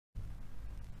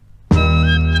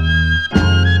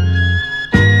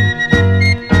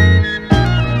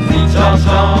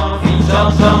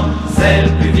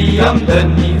de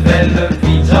Nivèle.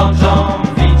 Vive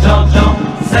Jean-Jean,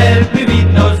 c'est le plus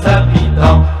vite nos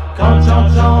habitants. Quand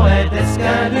Jean-Jean est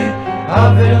dèskindu,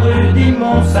 avec rue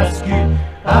Mons,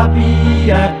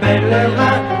 abiyî un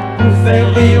pèlèrin pour faire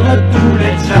rire tous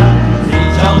les chants.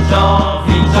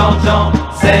 Vive Jean-Jean,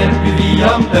 c'est le plus vieux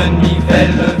homme de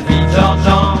Nivèle. Vive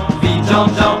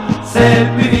Jean-Jean, c'est le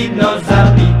plus vite nos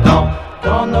habitants.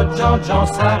 Quand notre Jean-Jean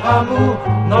s'arramour,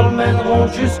 nous le mènerons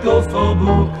jusqu'au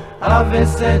faubourg, avec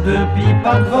ses deux pipes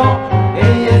à devant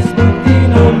et yes, nous